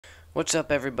What's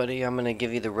up, everybody? I'm going to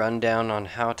give you the rundown on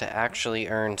how to actually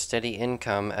earn steady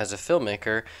income as a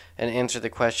filmmaker and answer the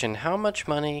question, how much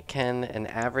money can an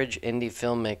average indie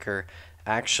filmmaker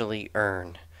actually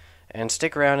earn? And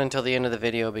stick around until the end of the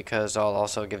video because I'll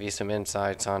also give you some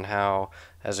insights on how,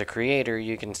 as a creator,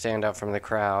 you can stand out from the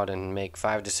crowd and make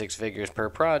 5 to 6 figures per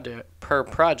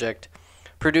project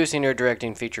producing or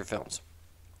directing feature films.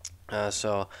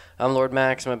 I'm Lord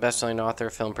Max. I'm a best-selling author,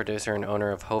 film producer, and owner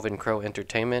of Hove and Crow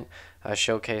Entertainment. I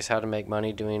showcase how to make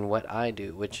money doing what I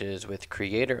do, which is with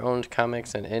creator-owned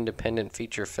comics and independent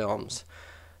feature films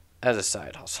as a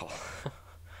side hustle.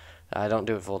 I don't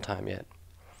do it full-time yet.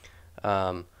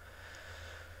 Um,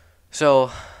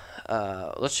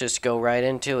 let's just go right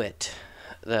into it.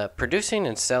 The producing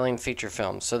and selling feature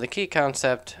films. So the key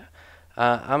concept,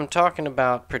 I'm talking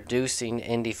about producing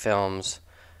indie films,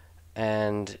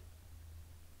 and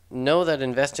know that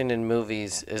investing in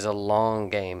movies is a long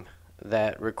game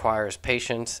that requires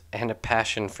patience and a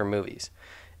passion for movies.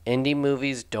 Indie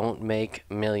movies don't make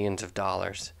millions of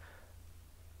dollars.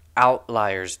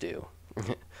 Outliers do.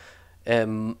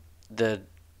 The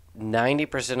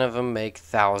 90% of them make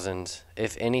thousands,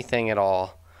 if anything at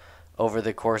all, over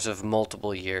the course of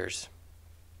multiple years.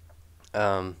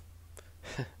 Um,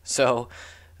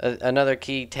 Another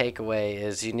key takeaway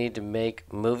is you need to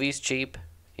make movies cheap.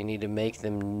 You need to make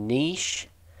them niche,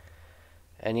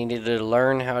 and you need to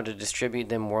learn how to distribute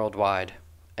them worldwide.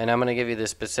 And I'm going to give you the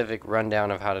specific rundown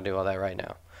of how to do all that right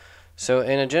now. So,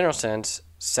 in a general sense,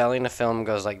 selling a film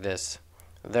goes like this.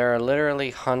 There are literally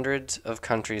hundreds of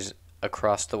countries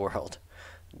across the world.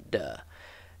 Duh.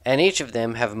 And each of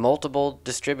them have multiple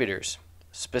distributors,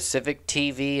 specific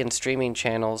TV and streaming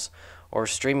channels, or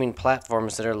streaming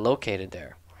platforms that are located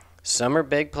there. Some are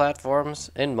big platforms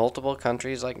in multiple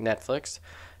countries like Netflix,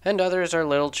 and others are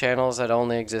little channels that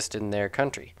only exist in their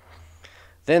country.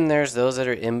 Then there's those that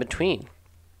are in between.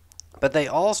 But they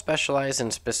all specialize in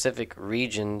specific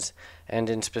regions and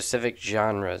in specific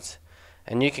genres.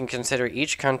 And you can consider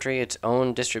each country its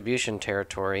own distribution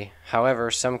territory. However,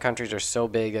 some countries are so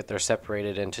big that they're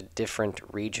separated into different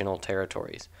regional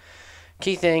territories.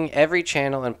 Key thing, every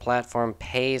channel and platform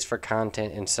pays for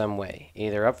content in some way,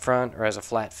 either upfront or as a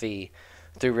flat fee,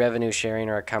 through revenue sharing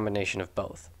or a combination of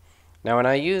both. Now, when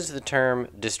I use the term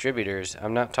distributors,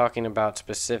 I'm not talking about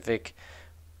specific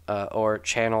or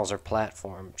channels or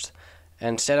platforms.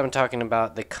 Instead, I'm talking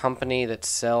about the company that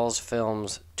sells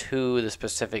films to the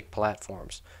specific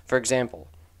platforms. For example,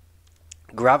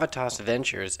 Gravitas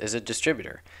Ventures is a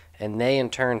distributor, and they in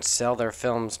turn sell their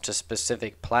films to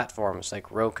specific platforms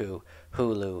like Roku,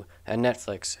 Hulu, and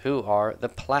Netflix, who are the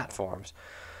platforms,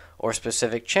 or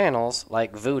specific channels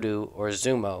like Vudu or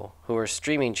Zumo, who are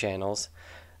streaming channels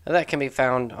that can be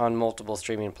found on multiple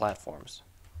streaming platforms.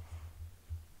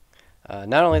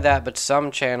 Not only that, but some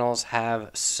channels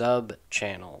have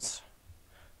sub-channels.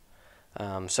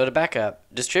 So to back up,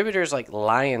 distributors like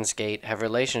Lionsgate have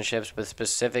relationships with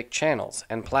specific channels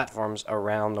and platforms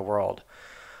around the world.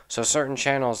 So certain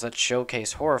channels that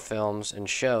showcase horror films and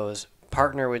shows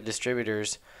partner with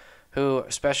distributors who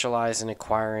specialize in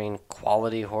acquiring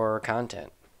quality horror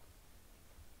content.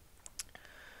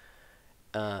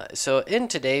 So in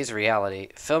today's reality,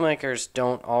 filmmakers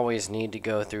don't always need to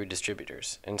go through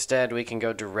distributors. Instead, we can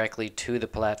go directly to the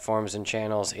platforms and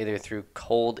channels either through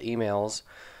cold emails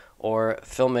or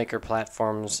filmmaker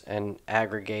platforms and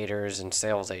aggregators and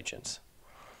sales agents.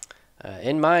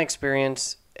 In my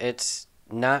experience, it's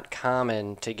not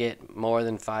common to get more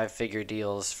than 5-figure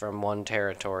deals from one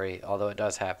territory, although it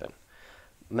does happen.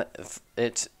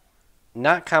 It's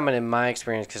not common in my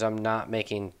experience because I'm not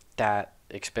making that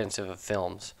expensive of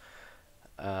films.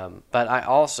 But I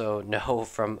also know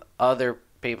from other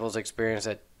people's experience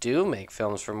that do make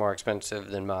films for more expensive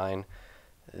than mine,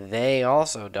 they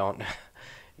also don't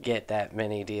get that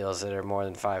many deals that are more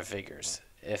than 5 figures,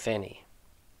 if any.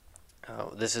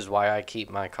 This is why I keep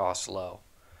my costs low.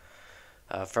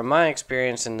 From my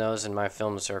experience and those in my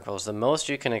film circles, the most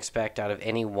you can expect out of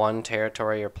any one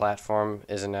territory or platform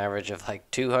is an average of like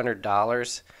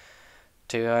 $200,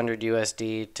 200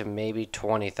 USD to maybe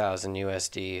 20,000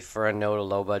 USD for a no to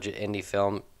low budget indie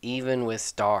film, even with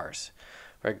stars,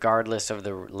 regardless of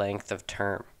the length of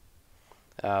term.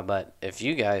 But if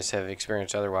you guys have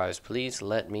experienced otherwise, please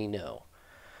let me know,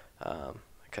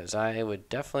 because I would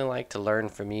definitely like to learn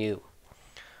from you.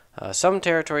 Some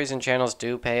territories and channels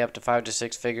do pay up to 5 to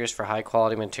 6 figures for high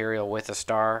quality material with a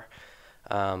star,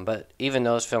 but even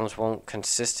those films won't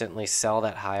consistently sell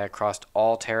that high across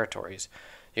all territories.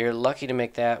 You're lucky to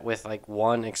make that with like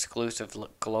one exclusive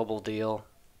global deal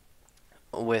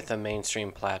with a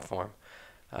mainstream platform.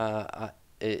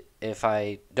 If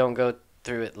I don't go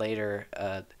through it later,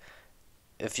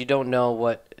 if you don't know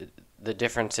what the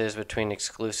difference is between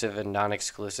exclusive and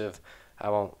non-exclusive, I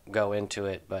won't go into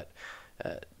it, but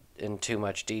in too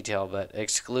much detail. But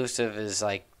exclusive is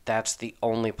like that's the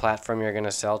only platform you're going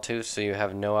to sell to, so you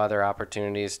have no other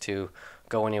opportunities to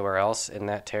go anywhere else in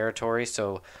that territory.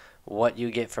 So what you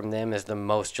get from them is the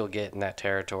most you'll get in that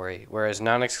territory. Whereas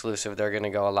non-exclusive, they're going to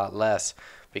go a lot less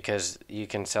because you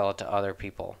can sell it to other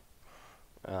people.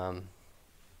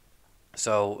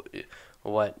 So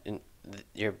what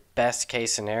your best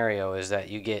case scenario is that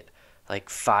you get like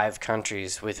 5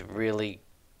 countries with really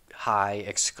high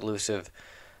exclusive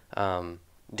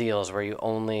deals where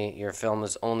your film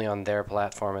is only on their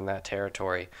platform in that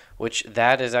territory, which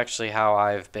that is actually how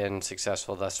I've been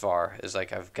successful thus far, is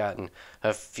like I've gotten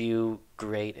a few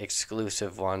great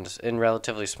exclusive ones in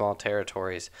relatively small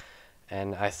territories.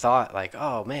 And I thought like,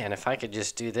 oh man, if I could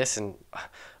just do this in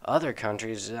other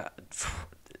countries,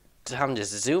 I'm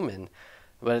just zooming.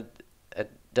 But it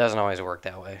doesn't always work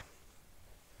that way.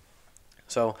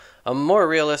 So a more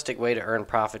realistic way to earn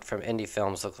profit from indie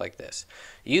films look like this.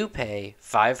 You pay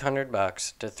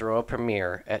 $500 to throw a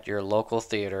premiere at your local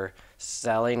theater,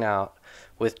 selling out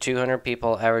with 200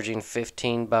 people averaging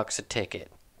 $15 a ticket.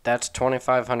 That's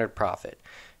 $2,500 profit.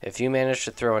 If you manage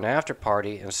to throw an after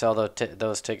party and sell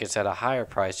those tickets at a higher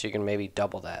price, you can maybe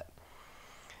double that.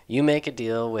 You make a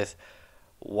deal with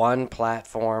one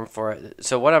platform for it.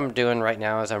 So what I'm doing right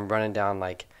now is I'm running down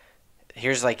like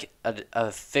here's like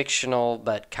a fictional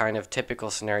but kind of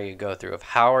typical scenario you go through of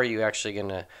how are you actually going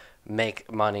to make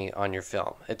money on your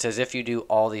film. It's as if you do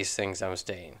all these things I'm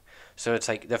saying. So it's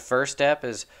like the first step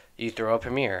is you throw a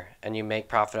premiere and you make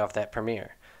profit off that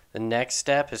premiere. The next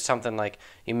step is something like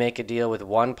you make a deal with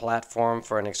one platform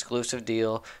for an exclusive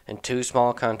deal in 2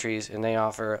 small countries, and they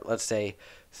offer, let's say,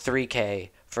 $3K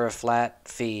for a flat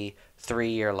fee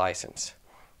 3-year license.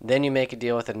 Then you make a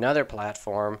deal with another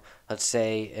platform, let's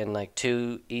say in like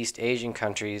 2 East Asian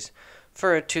countries,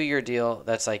 for a 2-year deal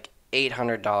that's like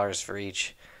 $800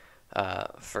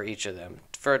 for each of them,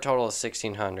 for a total of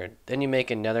 $1,600. Then you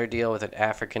make another deal with an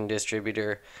African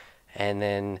distributor, and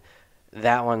then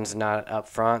that one's not up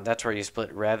front. That's where you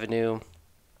split revenue,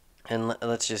 and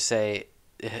let's just say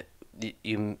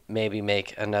you maybe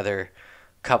make another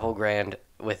couple grand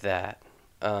with that.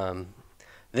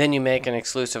 Then you make an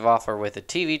exclusive offer with a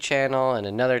TV channel and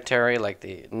another territory like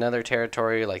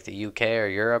the UK or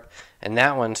Europe, and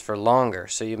that one's for longer,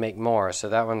 so you make more. So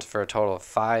that one's for a total of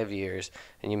 5 years,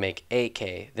 and you make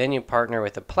 $8K. Then you partner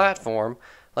with a platform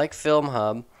like Film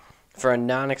Hub for a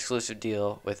non-exclusive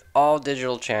deal with all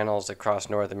digital channels across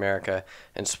North America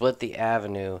and split the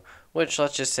avenue, which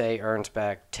let's just say earns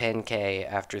back $10K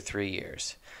after 3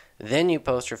 years. Then you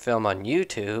post your film on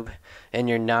YouTube in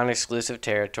your non-exclusive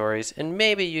territories, and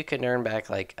maybe you can earn back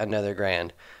like another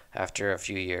grand after a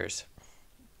few years.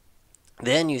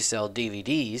 Then you sell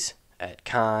DVDs at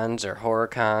cons or horror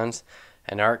cons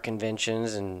and art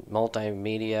conventions and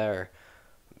multimedia, or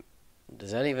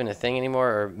is that even a thing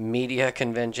anymore, or media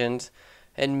conventions,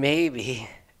 and maybe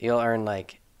you'll earn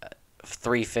like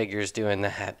 3 figures doing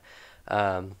that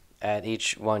at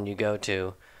each one you go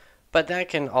to. But that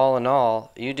can, all in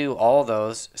all, you do all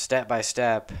those step by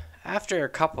step. After a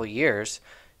couple years,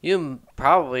 you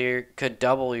probably could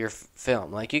double your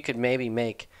film. Like you could maybe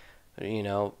make,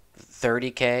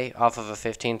 $30K off of a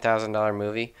 $15,000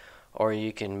 movie, or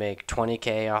you can make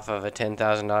 $20K off of a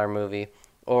 $10,000 movie,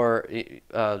 or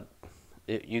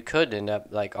you could end up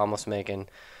like almost making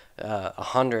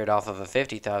 $100 off of a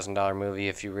 $50,000 movie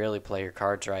if you really play your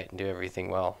cards right and do everything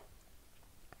well.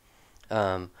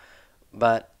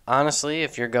 But honestly,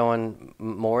 if you're going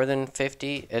more than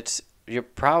 50, you're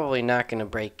probably not going to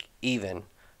break even,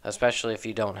 especially if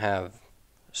you don't have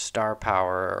star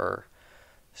power or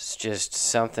it's just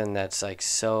something that's like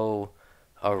so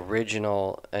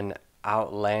original and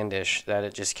outlandish that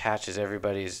it just catches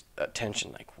everybody's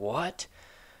attention. Like, what?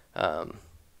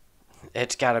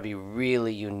 It's got to be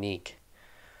really unique.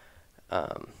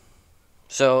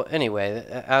 So anyway,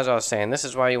 as I was saying, this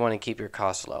is why you want to keep your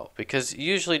costs low, because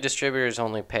usually distributors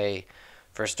only pay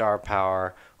for star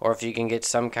power or if you can get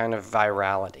some kind of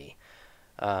virality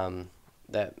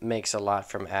that makes a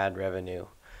lot from ad revenue.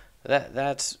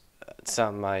 That's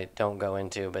something I don't go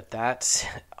into, but that's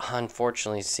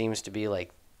unfortunately seems to be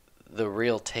like the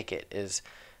real ticket, is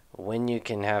when you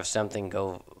can have something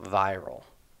go viral.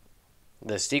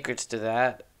 The secrets to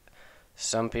that,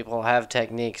 some people have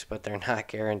techniques, but they're not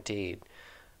guaranteed.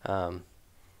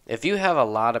 If you have a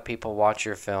lot of people watch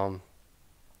your film,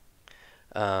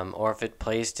 or if it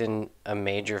placed in a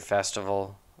major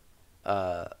festival,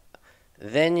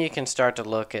 then you can start to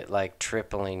look at like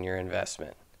tripling your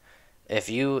investment. if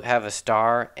you have a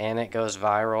star and it goes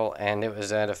viral and it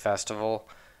was at a festival,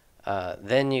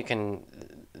 then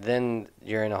then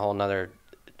you're in a whole nother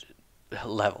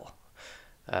level,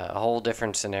 a whole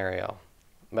different scenario.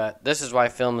 But this is why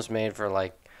films made for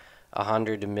like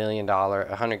 $100K to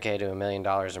 $1 million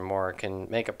or more can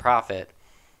make a profit,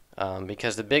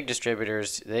 because the big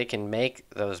distributors, they can make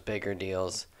those bigger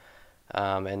deals,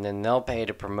 and then they'll pay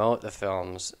to promote the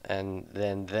films, and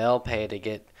then they'll pay to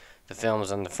get the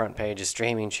films on the front page of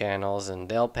streaming channels, and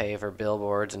they'll pay for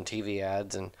billboards and TV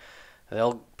ads, and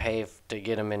they'll pay to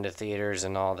get them into theaters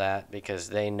and all that, because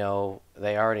they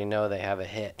already know they have a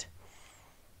hit.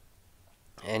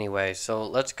 Anyway, so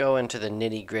let's go into the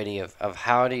nitty gritty of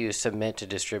how do you submit to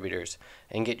distributors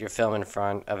and get your film in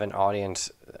front of an audience,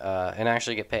 and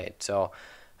actually get paid. So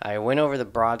I went over the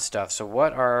broad stuff. So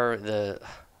what are the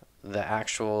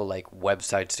actual like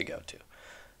websites to go to?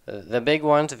 The big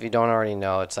ones, if you don't already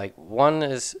know, it's like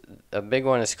a big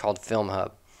one is called Film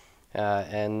Hub,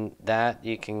 and that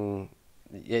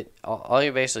all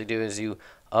you basically do is you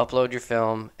upload your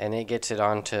film and it gets it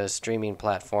onto streaming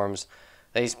platforms.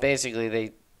 They send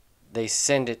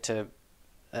it to,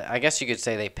 I guess you could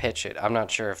say they pitch it. I'm not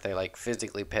sure if they like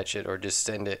physically pitch it or just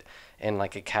send it in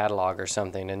like a catalog or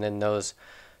something, and then those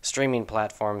streaming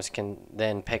platforms can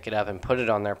then pick it up and put it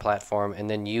on their platform, and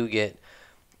then you get,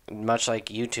 much like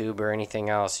YouTube or anything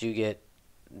else, you get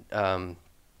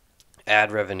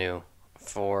ad revenue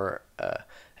for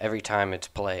every time it's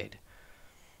played.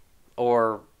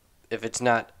 Or if it's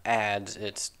not ads,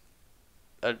 it's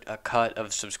a cut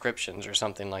of subscriptions or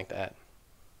something like that.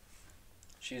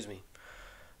 Excuse me.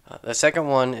 The second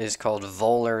one is called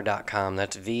Vuller.com.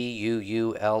 That's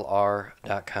VUULR.com.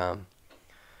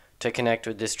 To connect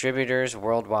with distributors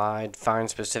worldwide, find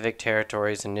specific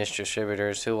territories and niche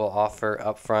distributors who will offer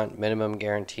upfront minimum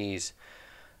guarantees.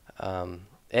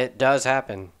 It does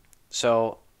happen.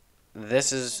 So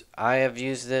I have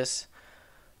used this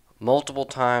multiple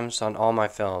times on all my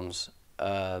films.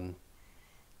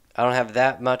 I don't have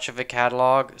that much of a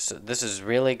catalog, so this is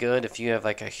really good if you have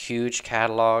like a huge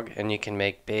catalog and you can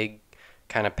make big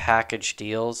kind of package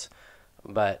deals.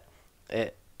 But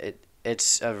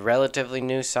it's a relatively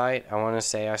new site. I want to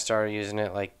say I started using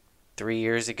it like 3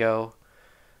 years ago,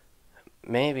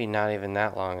 maybe not even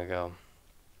that long ago.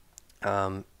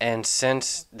 And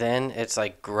since then, it's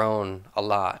like grown a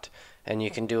lot, and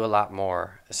you can do a lot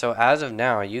more. So as of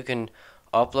now, you can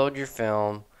upload your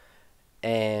film,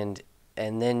 and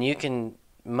then you can,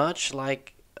 much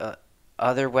like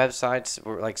other websites,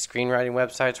 like screenwriting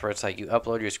websites, where it's like you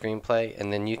upload your screenplay,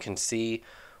 and then you can see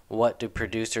what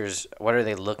are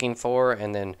they looking for,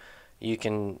 and then you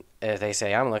can, if they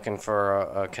say, I'm looking for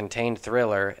a contained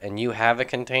thriller, and you have a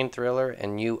contained thriller,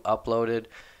 and you uploaded,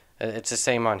 it's the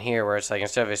same on here, where it's like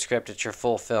instead of a script, it's your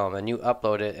full film, and you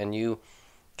upload it, and you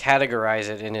categorize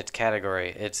it in its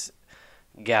category. It's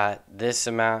got this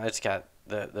amount, it's got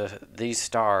these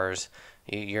stars,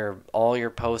 all your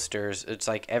posters. It's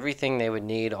like everything they would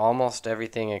need, almost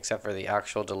everything except for the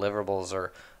actual deliverables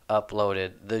are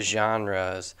uploaded. The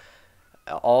genres,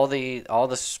 all the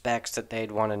specs that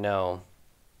they'd want to know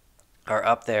are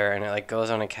up there, and it like goes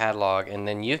on a catalog, and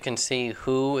then you can see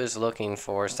who is looking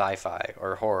for sci-fi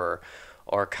or horror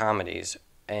or comedies,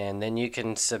 and then you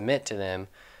can submit to them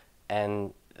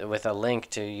and with a link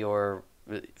to your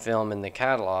film in the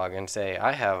catalog and say,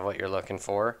 I have what you're looking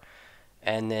for,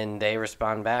 and then they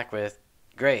respond back with,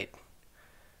 great.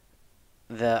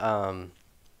 The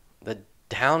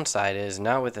downside is,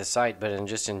 not with the site, but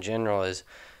just in general, is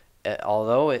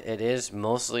although it is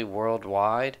mostly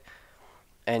worldwide,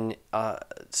 and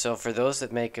so for those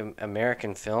that make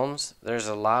American films, there's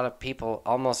a lot of people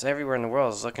almost everywhere in the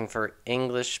world is looking for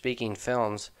English speaking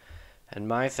films, and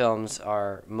my films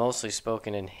are mostly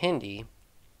spoken in Hindi.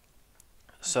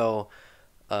 So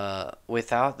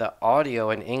without the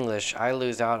audio in English, I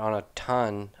lose out on a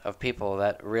ton of people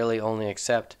that really only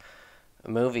accept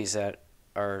movies that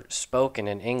are spoken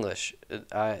in English.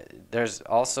 There's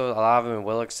also a lot of them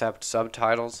will accept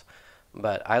subtitles,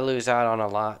 but I lose out on a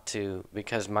lot too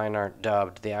because mine aren't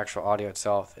dubbed. The actual audio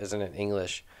itself isn't in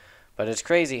English. But it's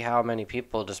crazy how many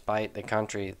people, despite the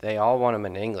country, they all want them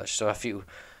in English. So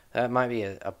that might be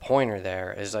a pointer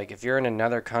there, is like if you're in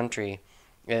another country,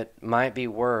 it might be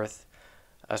worth,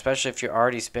 especially if you're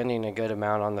already spending a good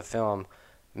amount on the film,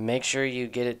 make sure you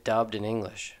get it dubbed in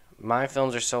English. My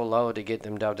films are so low, to get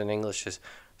them dubbed in English is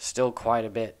still quite a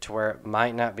bit, to where it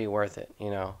might not be worth it,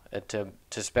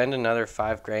 to spend another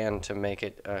 $5,000 to make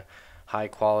it high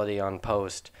quality on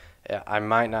post. I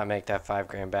might not make that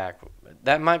 $5,000 back.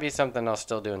 That might be something I'll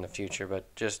still do in the future,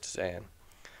 but just saying.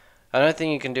 Another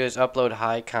thing you can do is upload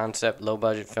high concept, low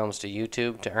budget films to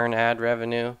YouTube to earn ad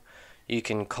revenue. You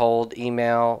can cold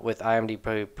email with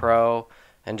IMDb Pro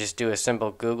and just do a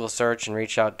simple Google search and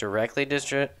reach out directly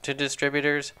to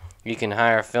distributors. You can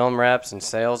hire film reps and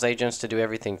sales agents to do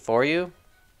everything for you.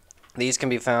 These can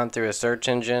be found through a search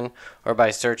engine or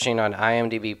by searching on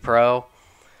IMDb Pro.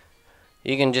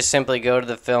 You can just simply go to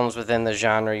the films within the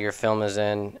genre your film is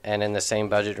in and in the same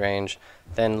budget range,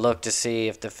 then look to see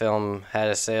if the film had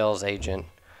a sales agent.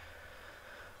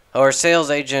 Or sales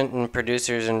agent and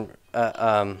producers and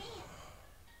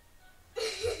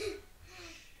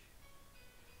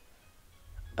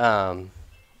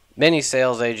many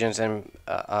sales agents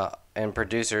and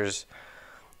producers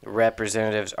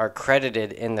representatives are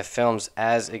credited in the films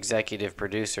as executive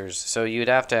producers. So you'd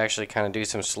have to actually kind of do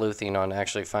some sleuthing on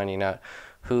actually finding out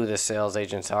who the sales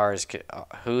agents are,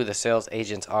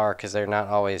 because they're not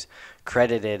always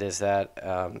credited as that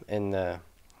on the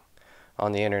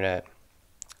internet.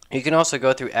 You can also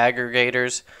go through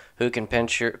aggregators who can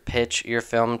pitch your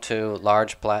film to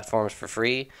large platforms for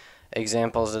free.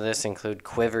 Examples of this include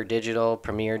Quiver Digital,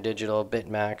 Premiere Digital,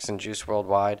 Bitmax, and Juice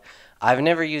Worldwide. I've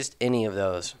never used any of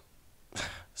those.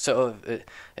 So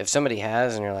if somebody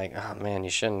has and you're like, oh man, you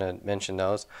shouldn't have mentioned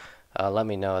those, let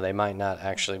me know. They might not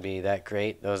actually be that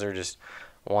great. Those are just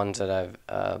ones that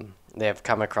they have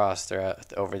come across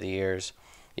throughout over the years.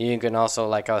 You can also,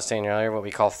 like I was saying earlier, what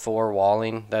we call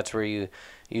four-walling. That's where you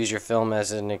use your film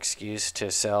as an excuse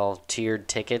to sell tiered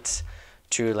tickets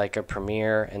to like a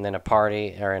premiere and then a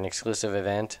party or an exclusive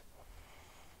event.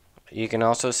 You can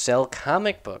also sell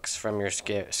comic books from your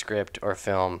script or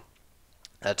film.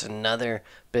 That's another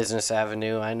business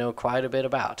avenue I know quite a bit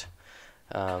about.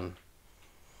 You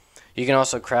can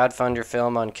also crowdfund your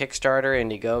film on Kickstarter,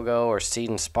 Indiegogo, or Seed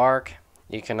and Spark.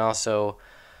 You can also,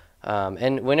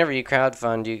 and whenever you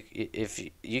crowdfund,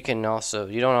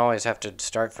 you don't always have to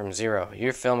start from zero.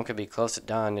 Your film could be close to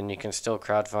done, and you can still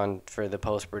crowdfund for the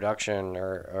post-production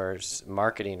or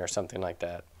marketing or something like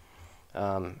that.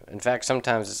 In fact,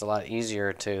 sometimes it's a lot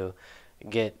easier to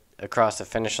get across the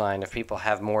finish line if people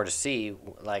have more to see,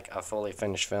 like a fully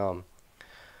finished film.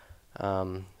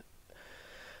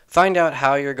 Find out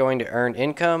how you're going to earn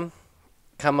income,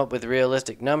 come up with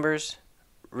realistic numbers,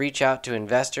 reach out to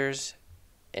investors.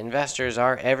 Investors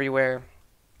are everywhere,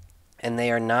 and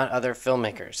they are not other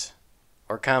filmmakers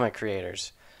or comic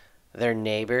creators. They're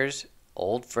neighbors,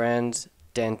 old friends,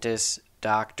 dentists,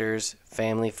 doctors,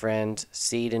 family friends,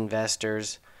 seed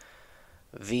investors,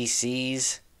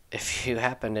 VCs, if you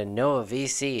happen to know a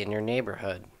VC in your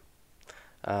neighborhood.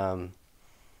 But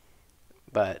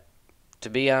to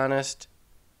be honest,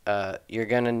 you're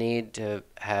going to need to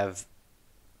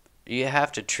you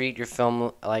have to treat your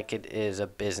film like it is a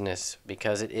business,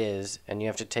 because it is, and you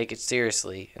have to take it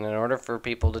seriously. And in order for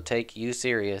people to take you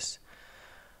serious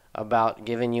about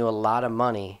giving you a lot of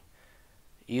money,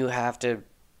 you have to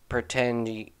pretend,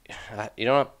 you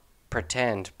don't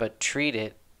pretend, but treat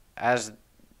it as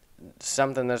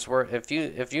something that's worth, if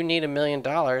you need $1 million,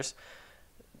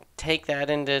 take that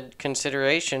into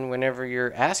consideration whenever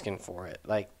you're asking for it.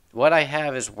 Like, what I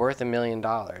have is worth $1 million.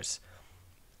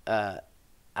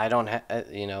 I don't have,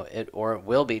 it, or it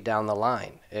will be down the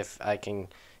line if I can,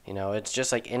 it's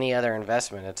just like any other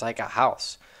investment. It's like a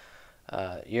house.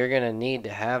 You're going to need to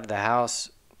have the house.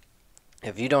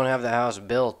 If you don't have the house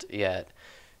built yet,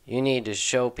 you need to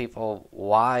show people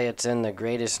why it's in the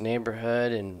greatest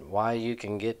neighborhood and why you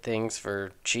can get things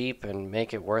for cheap and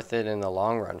make it worth it in the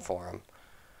long run for them.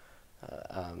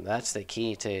 That's the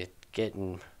key to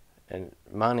getting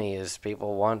money, is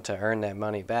people want to earn that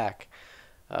money back.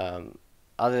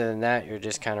 Other than that, you're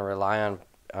just kind of rely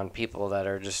on people that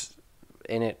are just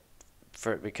in it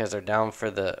because they're down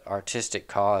for the artistic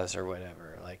cause or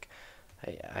whatever. Like,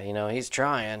 hey, he's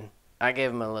trying. I gave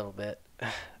him a little bit.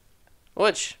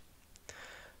 Which,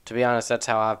 to be honest, that's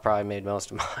how I've probably made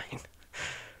most of mine.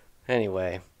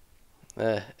 Anyway,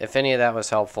 if any of that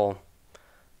was helpful,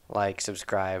 like,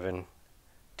 subscribe, and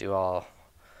do all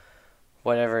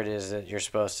whatever it is that you're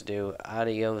supposed to do.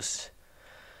 Adios,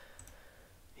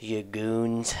 you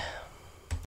goons.